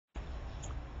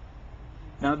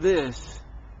Now this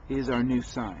is our new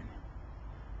sign.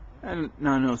 And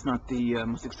no, no, it's not the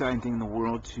most exciting thing in the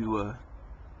world to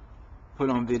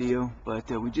put on video, but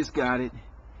we just got it.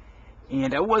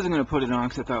 And I wasn't going to put it on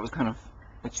because I thought it was kind of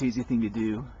a cheesy thing to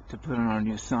do, to put on our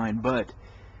new sign. But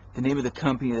the name of the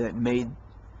company that made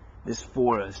this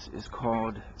for us is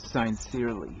called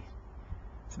Sincerely.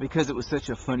 So because it was such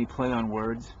a funny play on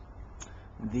words,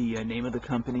 the name of the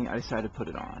company, I decided to put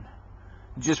it on.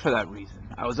 Just for that reason.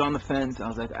 I was on the fence. I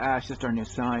was like, it's just our new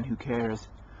sign. Who cares?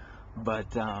 But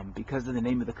because of the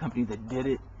name of the company that did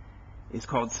it is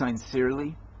called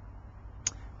Sincerely,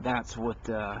 that's what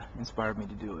inspired me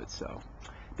to do it. So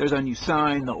there's our new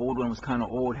sign. The old one was kind of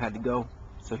old, had to go.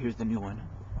 So here's the new one.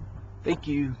 Thank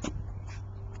you.